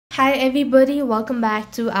Hi everybody, welcome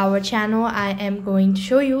back to our channel. I am going to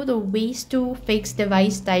show you the ways to fix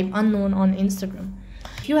device type unknown on Instagram.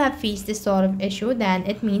 If you have faced this sort of issue, then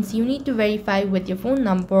it means you need to verify with your phone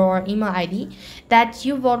number or email ID that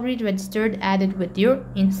you've already registered added with your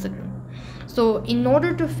Instagram. So in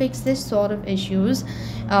order to fix this sort of issues,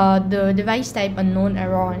 the device type unknown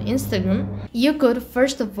error on Instagram, you could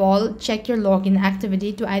first of all check your login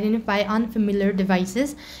activity to identify unfamiliar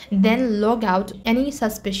devices, then log out any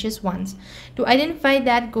suspicious ones. To identify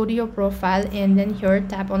that, go to your profile and then here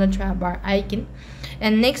tap on the trap bar icon.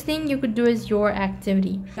 And next thing you could do is your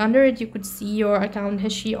activity. Under it you could see your account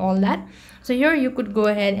history, all that. So here you could go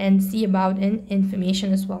ahead and see about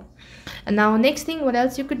information as well. And now next thing, what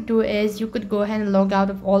else you could do is you could go ahead and log out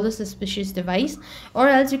of all the suspicious device, or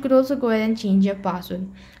else you could also go ahead and change your password.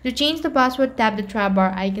 To change the password, tap the trap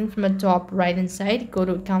bar icon from the top right hand side, go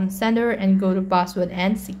to account center and go to password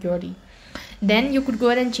and security. Then you could go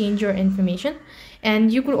ahead and change your information,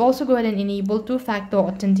 and you could also go ahead and enable two-factor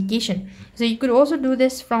authentication. So you could also do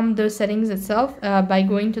this from the settings itself by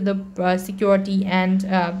going to the security and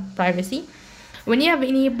privacy. When you have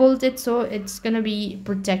enabled it, so it's gonna be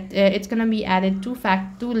it's gonna be added two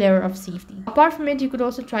layer of safety. Apart from it, you could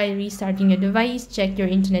also try restarting your device, check your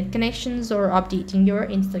internet connections, or updating your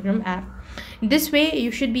Instagram app. This way you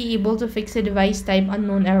should be able to fix a device type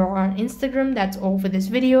unknown error on Instagram. That's all for this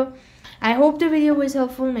video. I hope the video was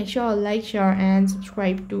helpful. Make sure to like, share and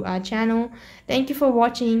subscribe to our channel. Thank you for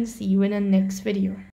watching. See you in the next video.